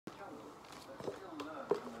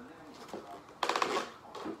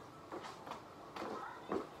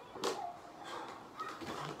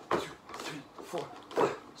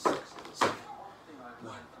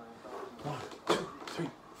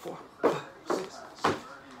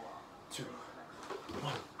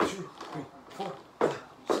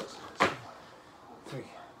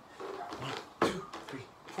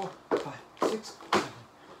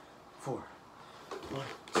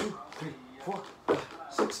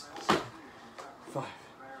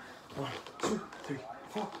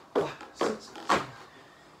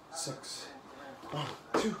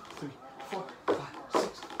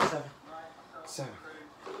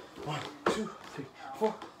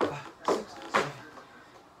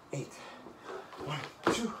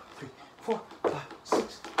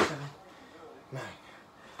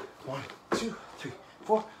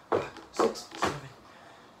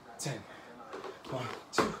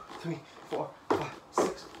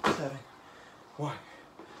1,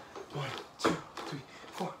 2, 3,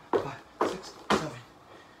 4, 5, 6, 7.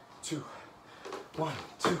 2, 1,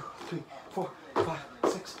 2, 3, 4, 5,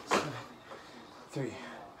 6, 7. 3,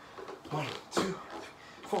 1, 2, 3,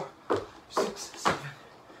 4, 6, 7.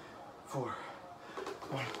 4,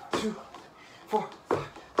 1, 2, 4, 5,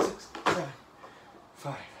 6, 7.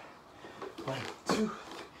 5, 1, 2, 3,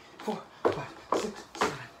 4, 5, 6,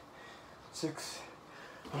 7. 6,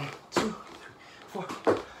 1, 2, 3, 4,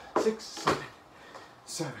 6, 7.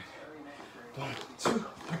 7, 1, 2,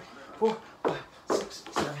 3, 4, 5, 6,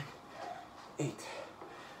 7. 8,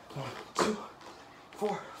 1, 2,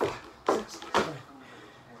 4, 5, 6, 7.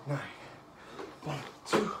 9, 1,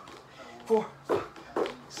 2, 4, 5,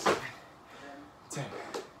 7. 10.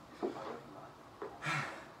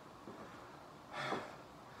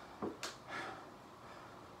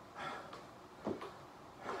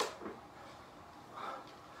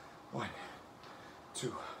 1,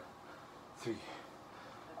 2, 3,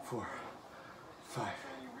 4, 5,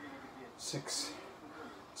 6,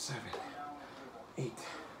 7, 8,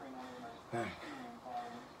 9,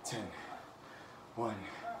 10. 1,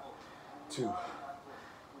 2,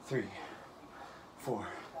 3, 4,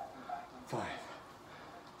 5,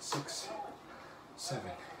 6, 7,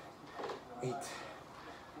 8,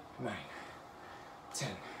 9,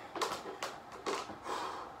 10.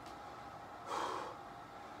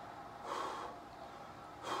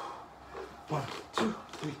 1, 2,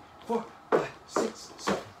 3, 4, 5, 6,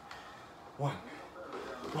 7. 1,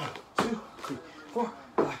 2, 3, 4,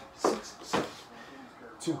 5, 6, 7.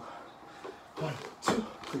 2, 1, 2,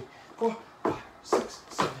 3, 4, 5, 6,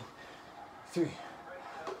 7. 3,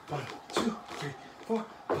 1, 2, 3, 4,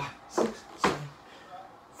 5, 6, 7.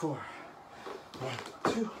 4, 1,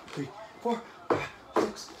 2, 3, 4, 5,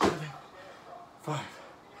 6, 7. 5,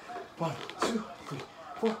 1, 2, 3,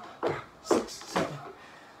 4, 5, 6, 7.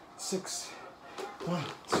 6, 1,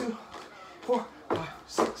 2, 4, 5,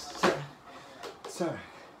 6, 7. 7,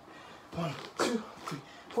 1, 2, 3,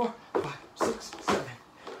 4, 5, 6, 7.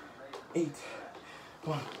 8,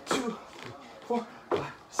 1, 2, 3, 4,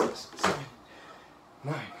 5, 6, 7.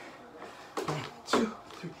 9, 1, 2,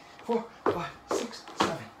 3, 4, 5, 6,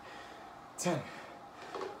 7. 10,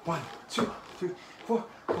 1, 2, 3, 4,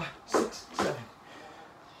 5, 6, 7.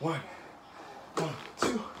 1,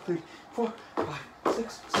 2, 3, 4, 5,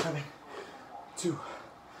 6, 7. 2,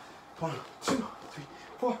 1, 2, 3,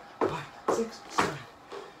 4, 5, 6, 7.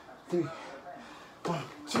 3, 1,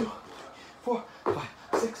 2, 4,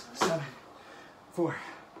 5, 6, 7. 4,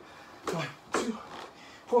 1, 2,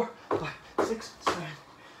 4, 5, 6, 7.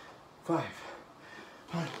 5,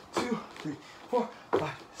 1, 2, 3, 4, 5,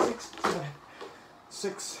 6, 7.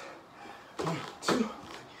 6, 1, 2, 3,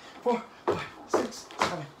 4, 5, 6,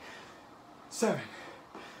 7. 7,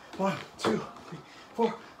 1, 2, 3,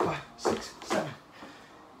 4, 5, 6, 7.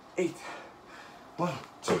 8, 1,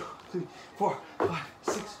 2, 3, 4, 5,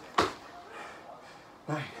 6.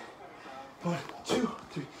 9, 1, 2,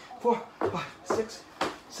 3, 4, 5, 6,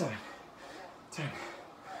 7. 10.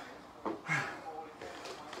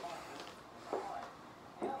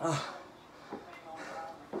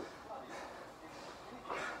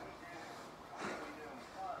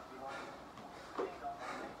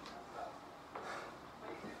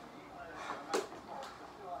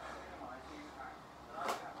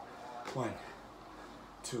 1,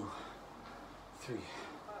 2, 3,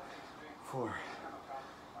 4,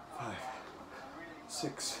 5,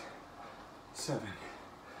 6, 7,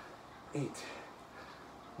 8,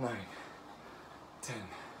 9, 10.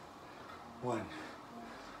 1,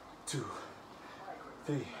 2,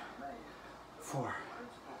 3, 4,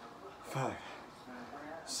 5,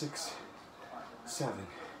 6, 7,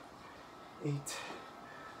 8,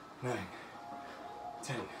 9,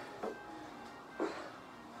 10.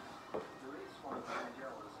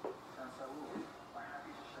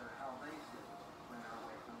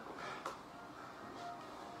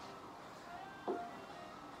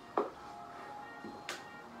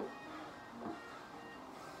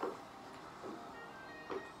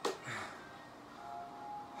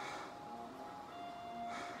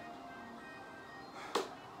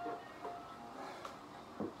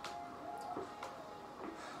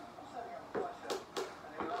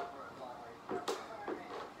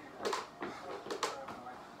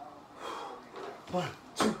 1,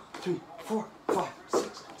 2, 3, 4, 5,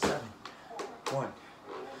 6, 7. 1,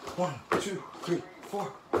 1, 2, 3,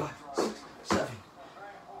 4, 5, 6, 7.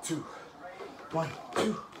 2, 1,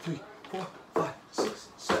 2, 3, 4, 5, 6,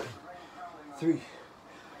 7. 3,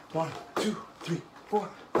 1, 2, 3, 4,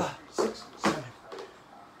 5, 6, 7.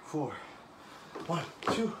 4, 1,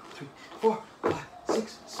 2, 3, 4, 5,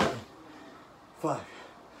 6, 7. 5,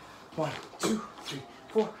 1, 2, 3,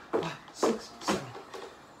 4, 5, 6, 7.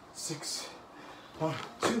 6. 1,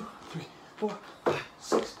 2, 3, 4, 5,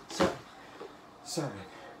 6, 7. 7.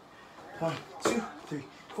 1, 2, 3,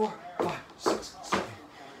 4, 5, 6, 7.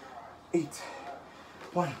 8.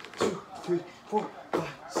 1, 2, 3, 4, 5,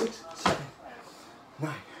 6, 7.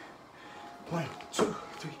 9. 1, 2,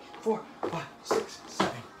 3, 4, 5, 6,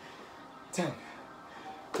 7. 10.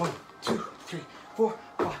 1, 2, 3, 4,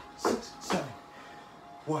 5, 6, 7.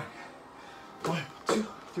 1. 1, 2,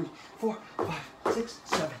 3, 4, 5, 6,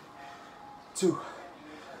 7. 2.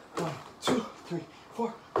 1, 2, 3,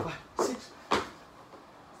 4, 5, 6.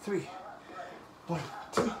 3. 1,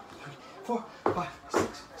 2, 3, 4, 5,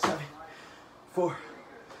 6, 7. 4.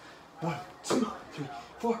 1, 2, 3,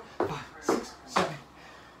 4, 5, 6, 7.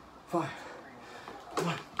 5.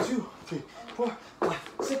 1, 2, 3, 4, 5,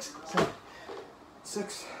 6, 7.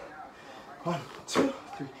 6. 1, 2,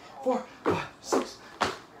 3, 4, 5, 6,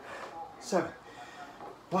 7.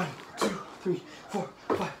 1, 2, 3, 4,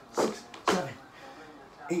 5, 6, 7.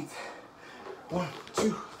 8. 1,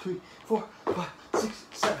 2, 3, 4, 5, 6,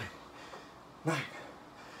 7. 9.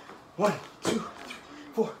 1, 2, 3,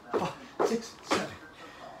 4, 5, 6, 7.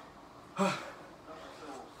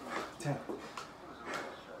 10.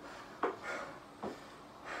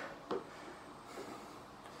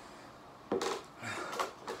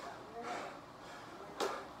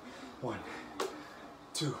 1,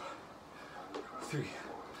 2, 3,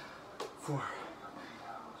 4,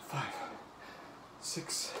 5,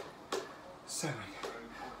 6, 7,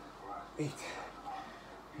 8,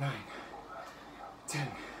 9, 10.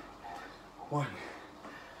 1,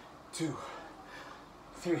 2,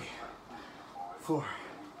 3, 4,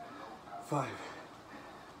 5,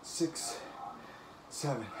 6,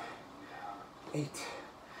 7, 8,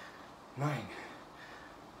 9,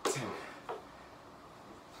 10.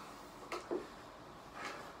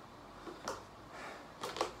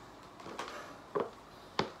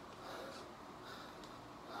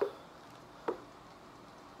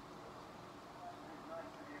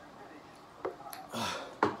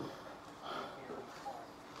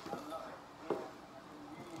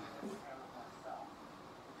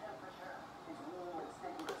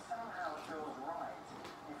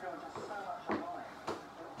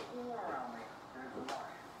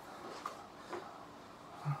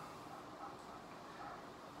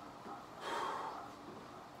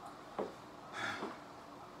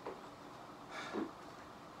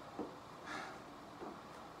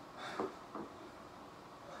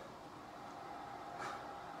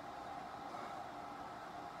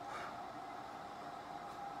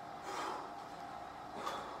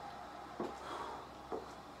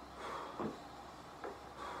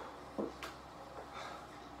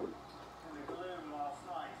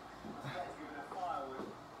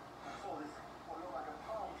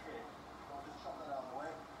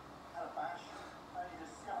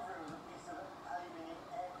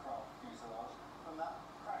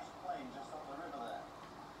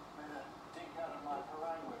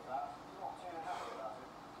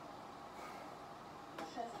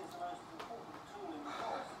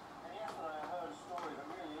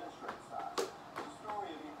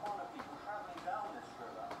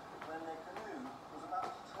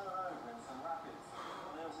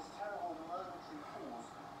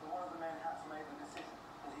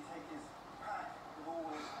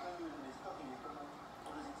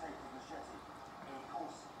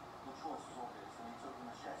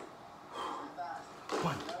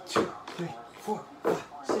 One, two, three, four, five,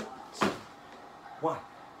 six, seven. 1,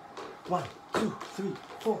 1, 2, 3,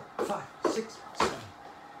 4, 5, 6, 7.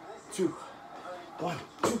 2, 1,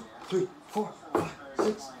 2, 3, 4, 5,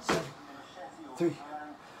 6, 7. 3,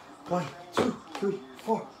 1, 2, 3,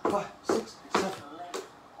 4, 5, 6, 7.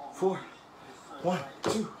 4, 1,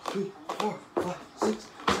 2, 3, 4, 5, 6,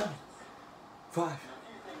 7. 5,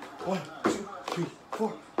 1, 2, 3,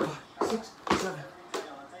 4, 5, 6, 7.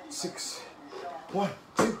 6, 1,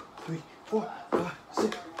 2, 3, 4, 5,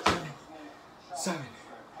 6, 7. 7,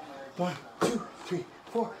 1, 2, 3,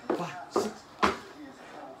 4, 5, 6.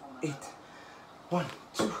 8, 1,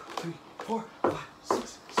 2, 3, 4, 5,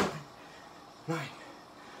 6, 7. 9,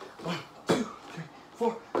 1, 2, 3,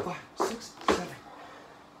 4, 5, 6, 7.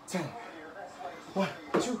 10, 1,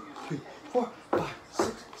 2, 3, 4, 5,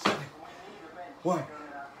 6, 7. 1,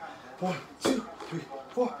 1, 2, 3,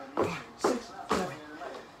 4, 5, 6, 7.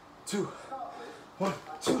 2, 1,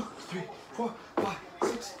 2, 3, 4, 5,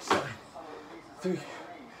 6, 7. 3,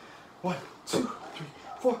 1, 2, 3,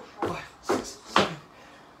 4, 5, 6, 7.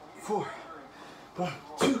 4, 1,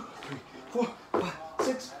 2, 3, 4, 5,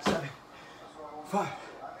 6, 7. 5,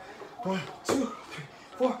 1, 2, 3,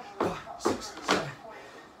 4, 5, 6, 7.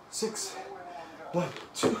 6. 1,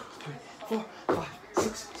 2, 3, 4, 5,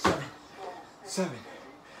 6, 7. 7.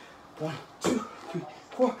 1, 2, 3,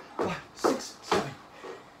 4, 5, 6, 7.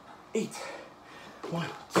 8. 1,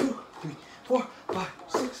 2, 3, 4, 5,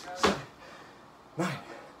 6, 7. 9.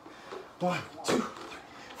 1, 2, 3,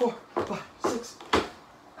 4, 5, 6.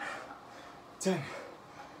 10.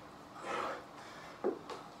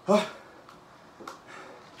 1,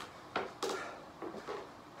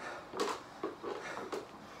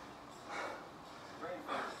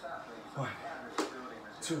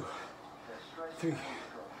 2, 3,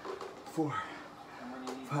 4,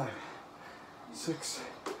 5, 6,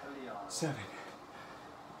 7,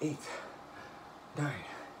 8, 9,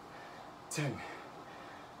 10.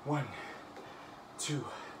 1, 2,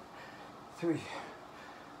 3,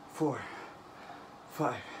 4,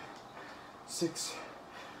 5, 6,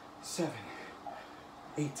 7,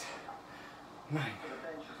 8, 9,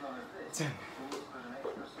 10.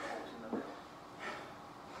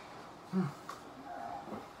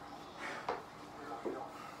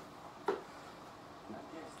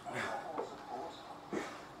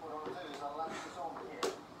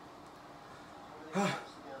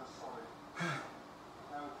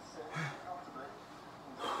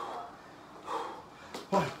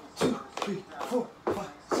 One, two, three, four, five,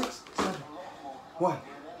 six, seven. 1,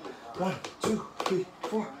 1, 2, 3,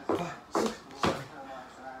 4, 5, 6, 7.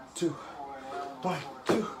 2, 1,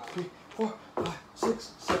 2, 3, 4, 5,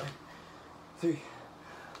 6, 7. 3,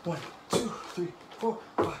 1, 2, 3, 4,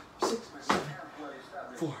 5, 6, 7.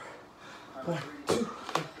 4, 1, 2,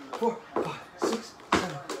 3, 4, 5, 6,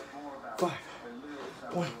 7. 5,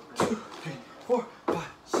 1, 2, 3, 4, 5,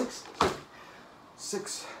 6, 7.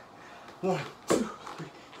 6, 1, 2, 3,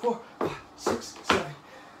 4, 5, 6, 7.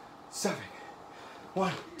 7,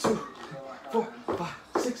 1, 2, 3, 4, 5,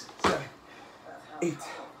 6, 7. 8,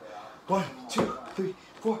 1, 2, 3,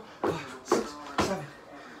 4, 5, 6, 7.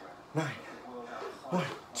 9, 1,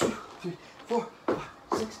 2, 3, 4, 5,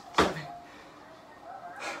 6, 7.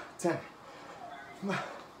 10.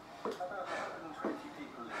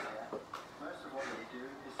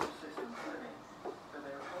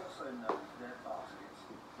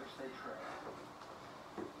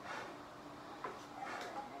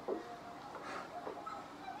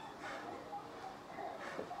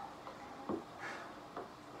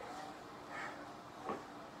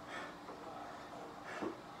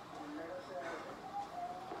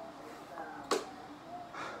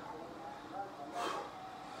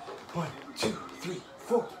 One, two, three,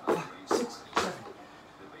 four, five, six, seven.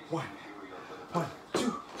 1, 1,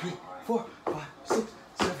 2, 3, 4, 5, 6,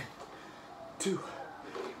 7. 2,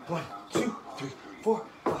 1, 2, 3, 4,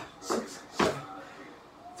 5, 6, 7.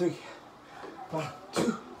 3, 1,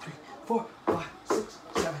 2, 3, 4, 5, 6,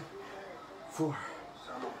 7. 4,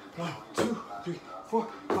 1, 2, 3, 4,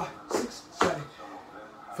 5, 6, 7.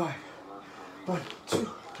 5, 1, 2,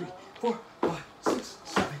 3, 4, 5, 6,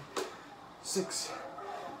 7. 6,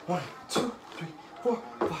 1, 2, 3, 4,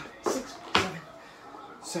 5, 6, 7.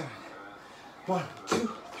 7, 1, 2,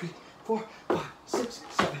 3, 4, 5, 6,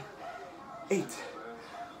 7. 8,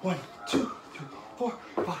 1, 2, 3, 4,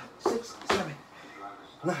 5, 6, 7.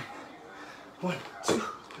 9, 1, 2,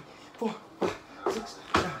 3, 4, 5, 6,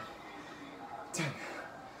 7. 10.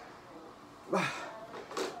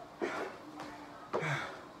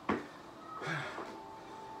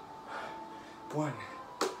 1,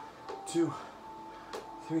 2,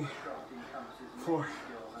 3, 4,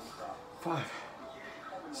 5,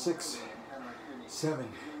 6, 7,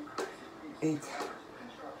 8,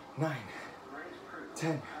 9,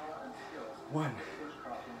 10. 1,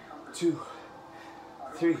 2,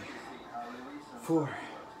 3, 4,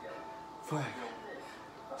 5,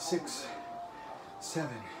 6, 7,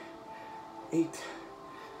 8,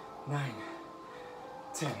 9,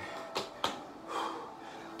 10.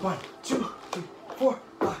 1, 2, 3, 4,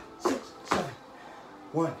 5, 6, 7.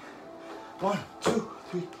 1, 1, 2,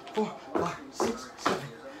 3, 4, 5, 6, 7.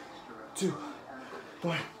 2,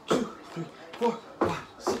 1, 2, 3, 4, 5,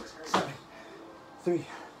 6, 7. 3,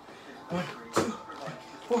 1, 2, 3,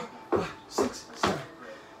 4, 5, 6, 7.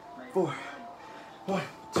 4, 1,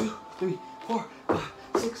 2, 3, 4, 5,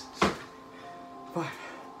 6, 7. 5.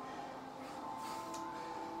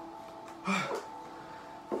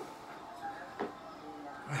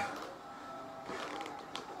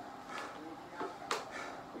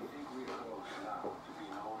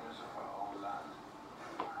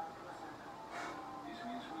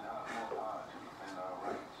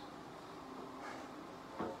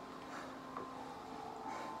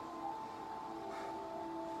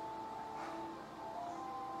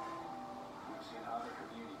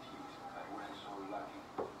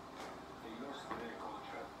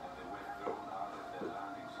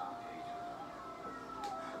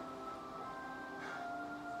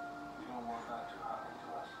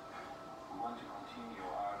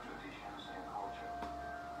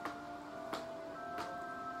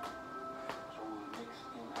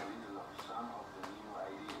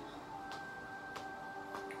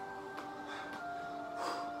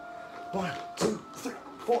 1, 2, 3,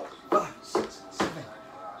 4, 5, 6, 7.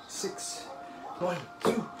 6. 1,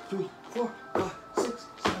 2, 3, 4, 5, 6,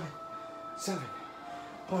 7. 7.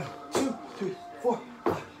 1, 2, 3, 4,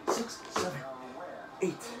 5, 6, 7.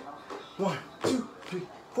 8. 1, 2, 3,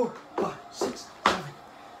 4, 5, 6, 7.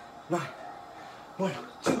 9. 1,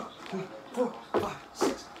 2, 3, 4, 5,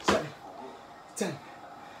 6, 7. 10.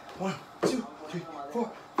 1, 2, 3,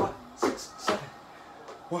 4, 5, 6, 7.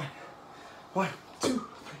 1. 1, 2, 3,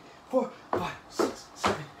 4, 5, 6,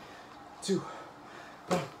 7. 2.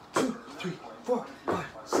 1, 2, 3, 4, 5,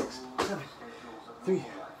 6, 7. 3.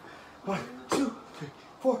 1, 2, 3,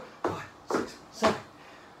 4, 5, 6, 7.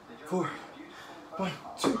 4. 1,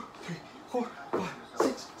 2, 3, 4, 5,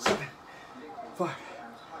 6, 7. 5.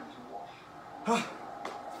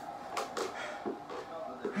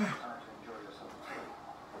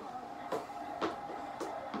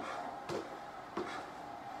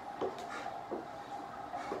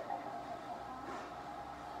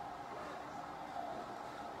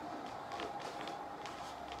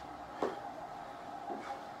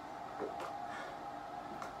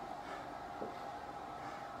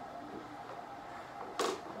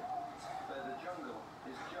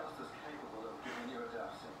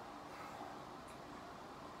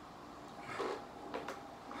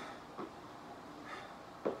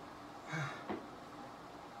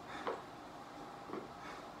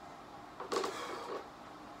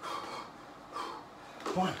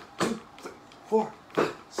 One, two, three, 4,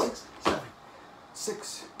 5, 6, 7.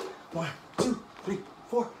 6. 1, 2, 3,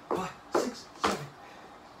 4, 5, 6, 7.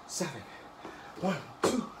 7. 1,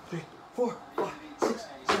 2, 3, 4, 5, 6,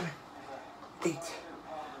 7. 8.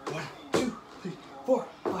 1, 2, 3, 4,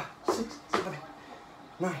 5, 6, 7.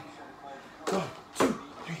 9. 1, 2,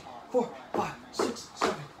 3, 4, 5, 6,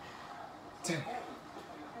 7. 10.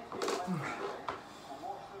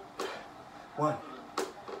 1,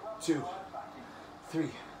 2, 3,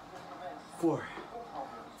 4,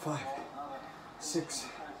 5, 6,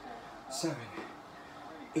 7,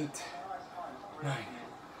 8, 9,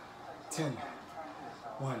 10.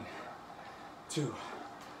 1, 2,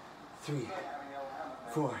 3,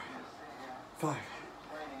 4, 5,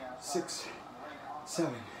 6,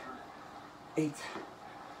 7, 8,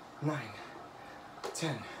 9,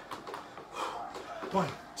 10. 1,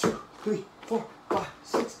 2, 3, 4, 5,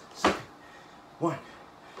 6, 7. 1,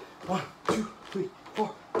 1, 2, 3,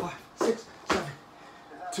 4, 5, 6, 7.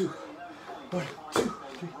 2. 1, 2,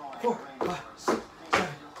 3, 4, 5, 6, 7.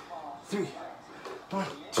 3. 1,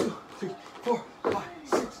 2, 3, 4, 5,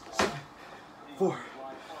 6, 7. 4.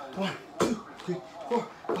 1, 2, 3, 4,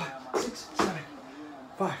 5, 6, 7.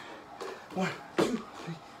 5. 1, 2,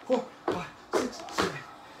 3, 4, 5, 6, 7.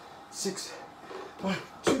 6. 1,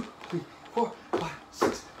 2, 3, 4, 5,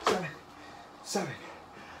 6, 7. 7.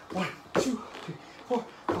 1, 2, 3, 4,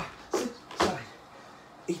 5, 6, 7.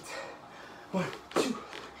 8. 1, 2, 3,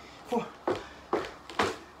 4,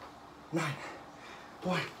 9.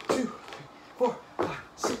 1, 2, 3, 4, 5,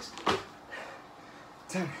 6,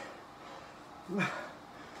 10.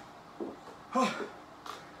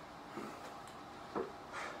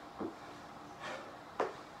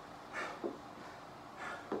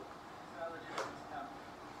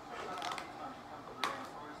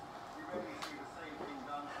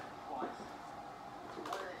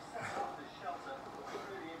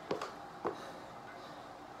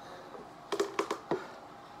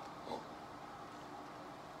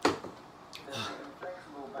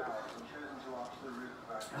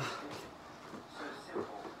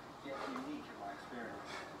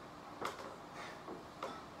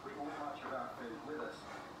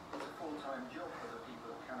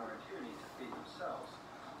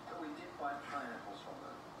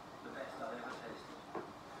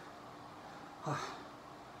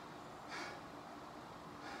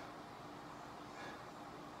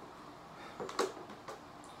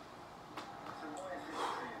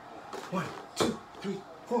 One, two, three,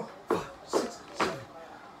 4, 5, 6, 7.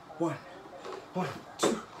 1, 1,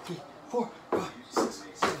 2, 3, 4, 5, 6,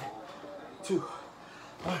 7. 2,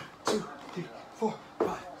 1, 2, 3, 4,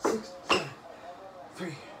 5, 6, 7.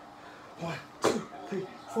 3, 1, 2, 3,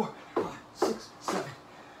 4, 5, 6, 7.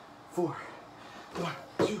 4, 1,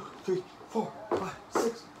 2, 3, 4, 5,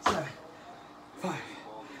 6, 7. 5,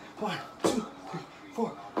 1, 2, 3,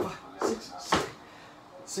 4, 5, 6, 7.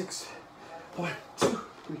 6, 1, 2,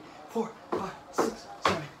 3, 4, 5, 6,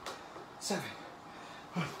 7. 7,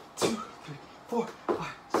 1, 2, 3, 4, 5,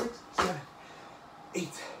 6, 7. 8,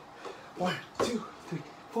 1, 2, 3,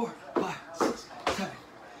 4, 5, 6, 7.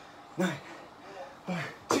 9, 1,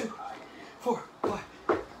 2, 4, 5,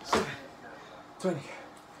 7. 20.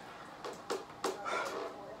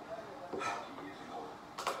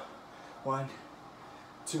 1,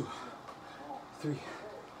 2, 3,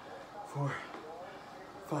 4,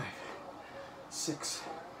 5, 6,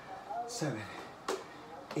 7,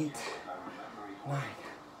 8, 9,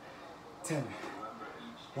 10.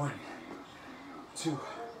 1, 2,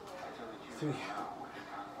 3,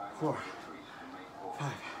 4,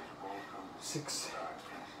 5, 6,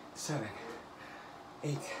 7,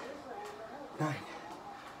 8, 9,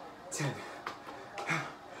 10.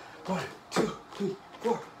 1, 2, 3,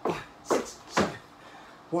 4, 5, 6, 7.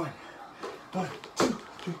 1, 2,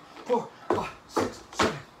 3, 4, 5, 6,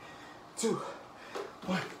 7. 2,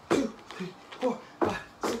 1, 2, 3, 4, 5,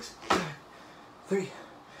 6, 7. 3,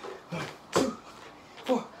 1, 2,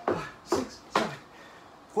 4, 5, 6, 7.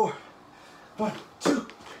 4, 1, 2,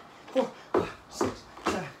 4, 5, 6,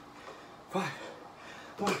 7. 5,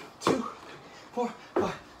 1, 2, 4,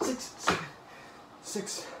 5, 6, 7.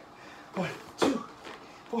 6, 1, 2,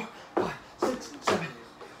 4, 5, 6, 7.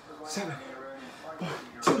 7, 1,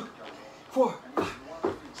 2, 4, 5,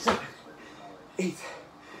 7. 8,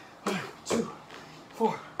 1, 2,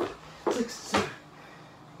 4, 6, 7.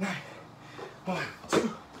 9, 1, 2,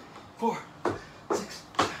 4, 6,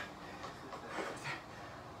 7.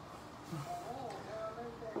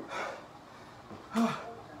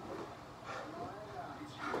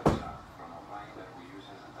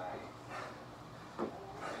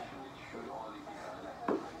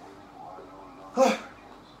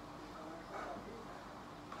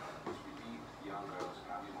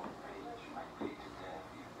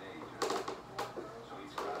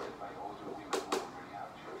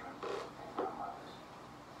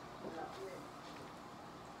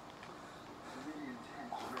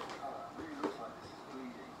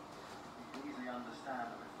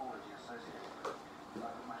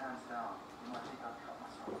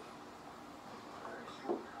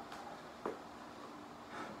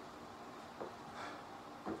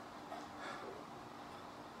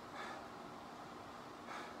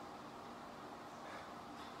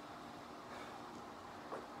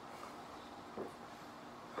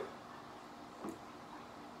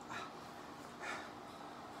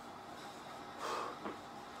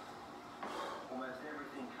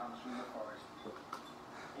 From the forest,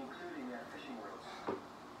 including their fishing rods.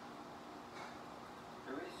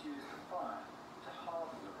 The roots used the fire to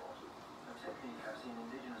harden the rod, a technique I've seen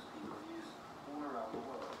indigenous people use all around the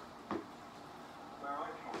world. Where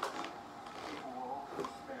I come from, people will often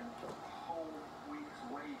spend a whole week's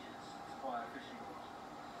wages to buy a fishing rod.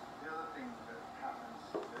 The other thing that happens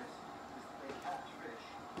is they catch fish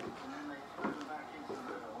and then they throw them back into the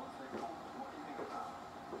river once they've caught them. What do you think of that?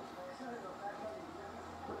 So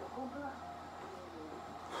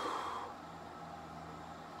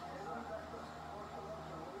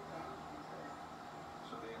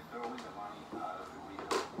they're throwing the money out of the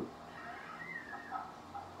window,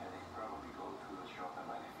 and they probably go to the shop and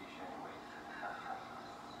buy the fish anyway.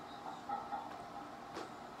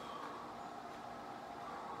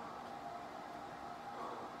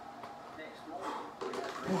 Next morning, we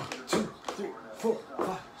have 1, 2, 3, 4,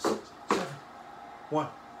 5, 6, 7. 1,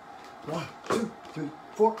 2, 3,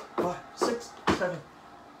 4, 5, 6, 7.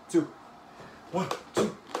 2, 1,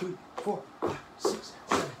 2, 3, 4, 5, 6,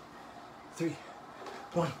 7. 3,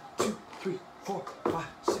 1, 2, 3, 4, 5,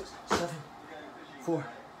 6, 7. 4,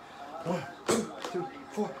 1, 2, 3,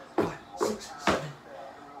 4, 5, 6, 7.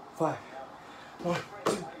 5, 1,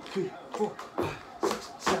 2, 3, 4, 5,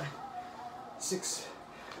 6, 7. 6,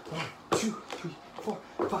 1, 2, 3, 4,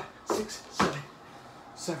 5, 6, 7.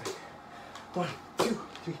 7, 1, 2,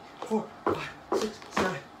 3, 4, 5, 6,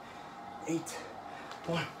 7. 8,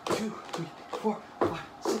 1, 2, 3, 4, 5,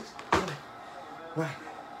 6, 7. 9,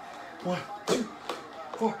 1, 2,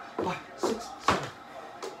 4, 5, 6, 7.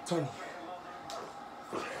 20.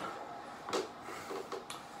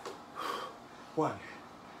 1,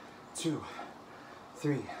 2,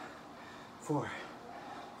 3, 4,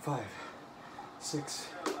 5, 6,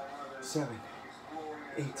 7,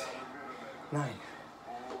 8, 9,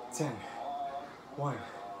 10. 1,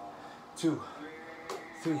 2,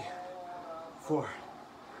 3, 4,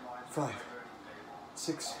 5,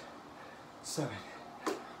 6, 7,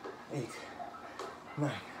 8,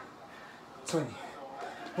 9, 20.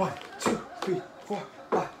 1, 2, 3, 4,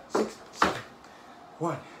 5, 6, 7.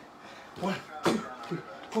 1, 2, 3,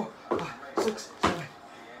 4, 5, 6, 7.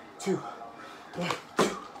 2, 1,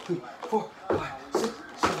 2, 3, 4, 5, 6,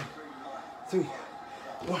 7. 3,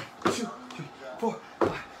 1, 2, 3, 4,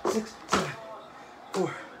 5, 6, 7.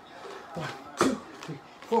 4, 1, 2, 3,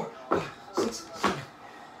 4, 5, 6, 7.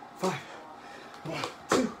 5, 1,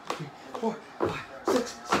 2, 3, 4, 5,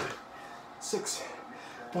 6, 7. 6,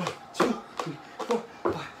 1, 2, 3, 4,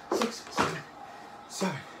 5, 6, 7.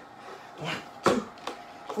 7, 1,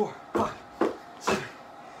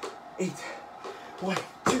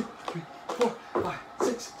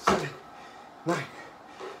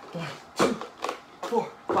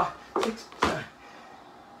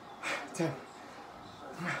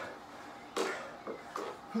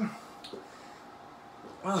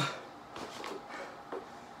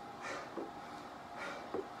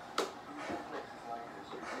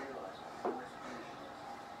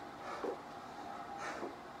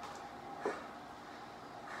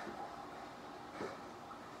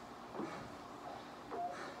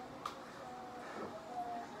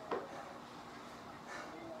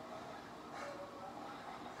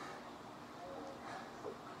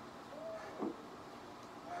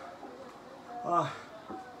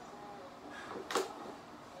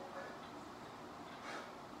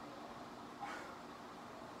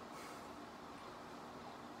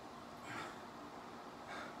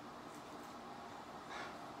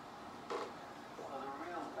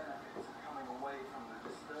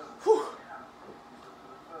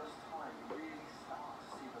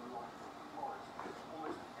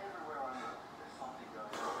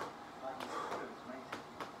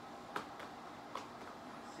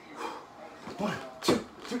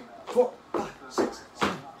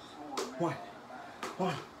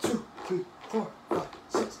 4, 5,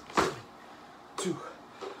 6, 7, 2,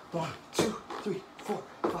 1, 2, 3, 4,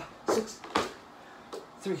 5, 6,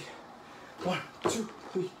 3, 1, 2,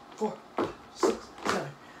 3, 4, 5, 6, 7,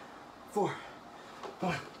 4,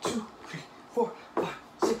 1, 2, 3, 4, 5,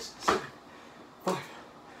 6, 7, 5,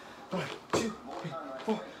 1, 2, 3,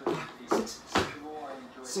 4, 5, 6, 7,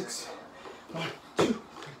 6, 1, 2, 3,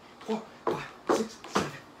 4, 5, 6,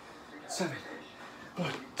 7, 7,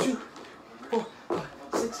 1, 2, 4, 5,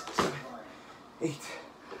 6, 7, 8,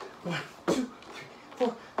 1, 2, 3,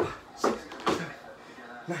 4, 5, 6, 7,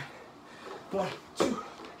 9, 1, 2,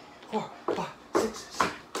 4, 5, 6,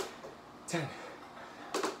 7, 10,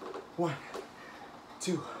 1,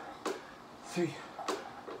 2, 3,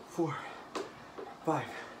 4, 5,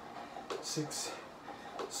 6,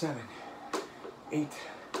 7, 8,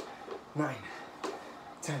 9,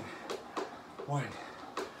 10, 1,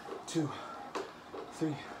 2,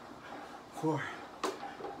 3, 4,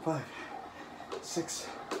 5, 6,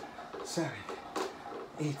 7,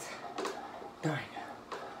 8, 9,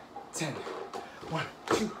 10, 1,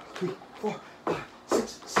 2, 3, 4, 5,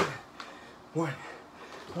 6, 7, 1,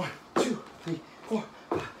 1, 2, 3, 4,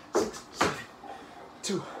 5, 6, 7,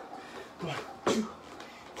 2, 1, 2,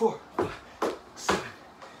 4, 5, 7,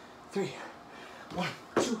 3, 1,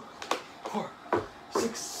 2, 4,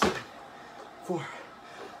 6, 7, 4,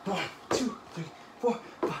 1, 2, 3, 4,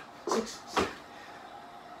 5, 6, 7.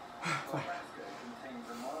 Alaska contains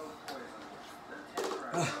a mild poison that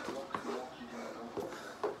temporarily blocks the oxygen of the water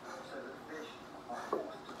so that fish are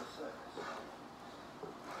forced to the surface.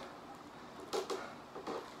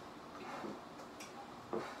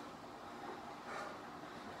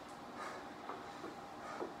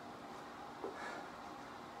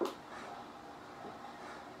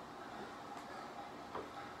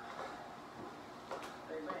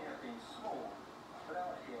 They may have been small, but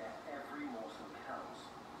out here every morsel counts.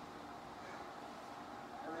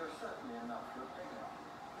 And there is certainly enough for a picnic.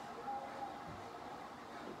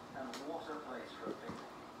 And what a place for a picnic.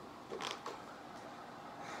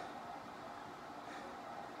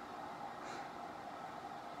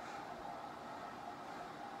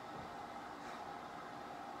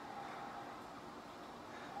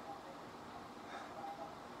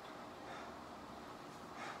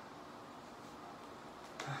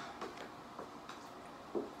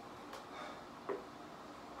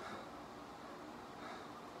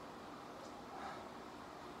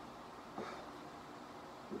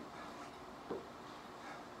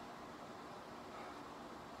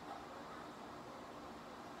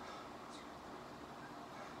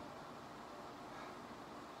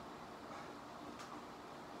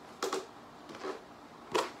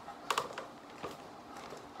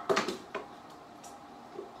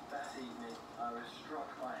 I was struck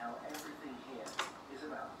by how everything here is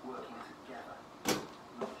about working together.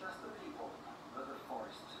 Not just the people, but the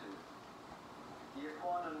forest too. The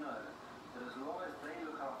iguana know that as long as they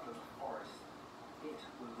look after the forest, it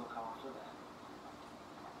will look after them.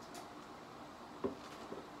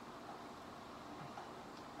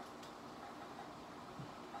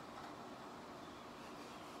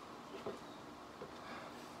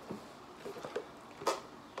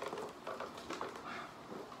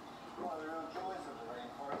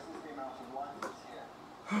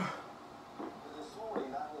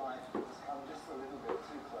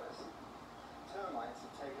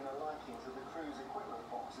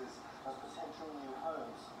 As potential new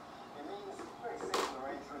homes. It means very simple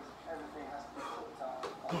arrangement. Everything has to be put up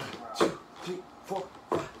on the ground. 1, 2, 3, 4,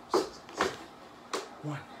 5, 6, 7.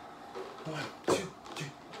 1, 2,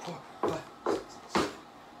 3, 4, 5, 6, 7.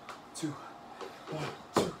 2, 1,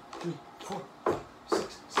 2, 3, 4, 5,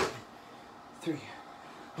 6, 7. 3,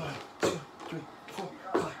 1, 2, 3, 4,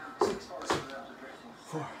 5, 6, 7.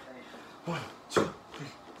 4, 1, 2, 3,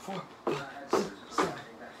 4, 5, 6, 7.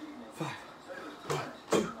 5, 1,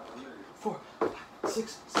 2, 4, 5,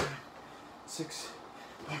 6, 7. 6,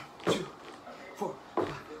 1, 2, 4, 5,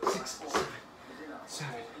 6, 7. 7,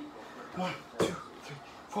 1, 2, 3,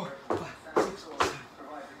 4, 5, 6, 7.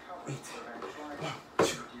 8, 1, 2,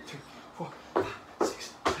 3, 4, 5,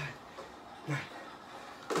 6, 7. 9,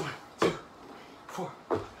 1, 2, 4,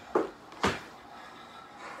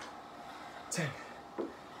 10.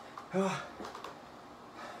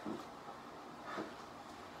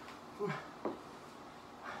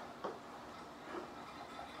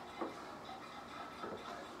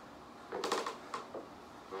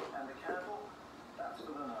 And the candle, that's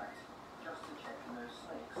for the night, just to check no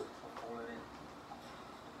snakes have fallen in.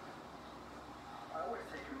 I always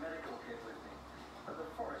take a medical kit with me, but the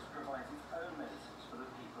forest provides its own medicines for the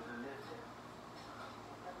people who live here.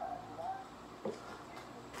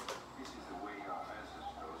 This is the way our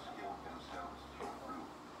ancestors healed themselves.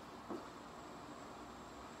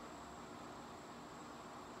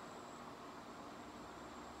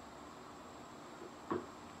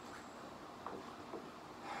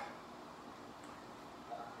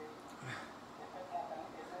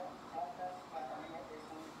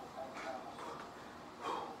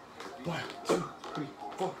 1, 2, 3,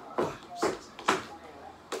 4, 5, 6, 7.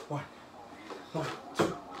 1,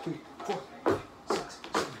 2, 3, 4, 5, 6,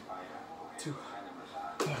 7. 2,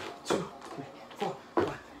 1, 2, 3, 4,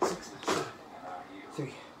 5, 6, 7.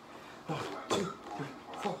 3, 1, 2, 3,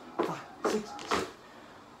 4, 5, 6, 7.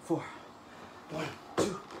 4, 1, 2,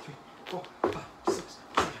 3, 4, 5, 6,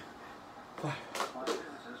 7. 5,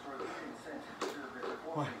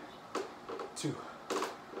 1, 2,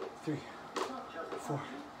 3, 4,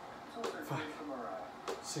 5,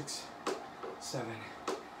 6, 7,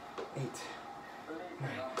 8, 9,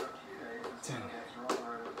 10.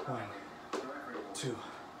 1, 2,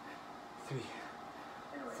 3,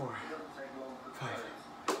 4, 5,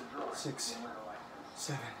 6,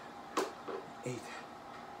 7, 8,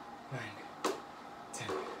 9,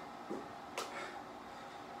 10.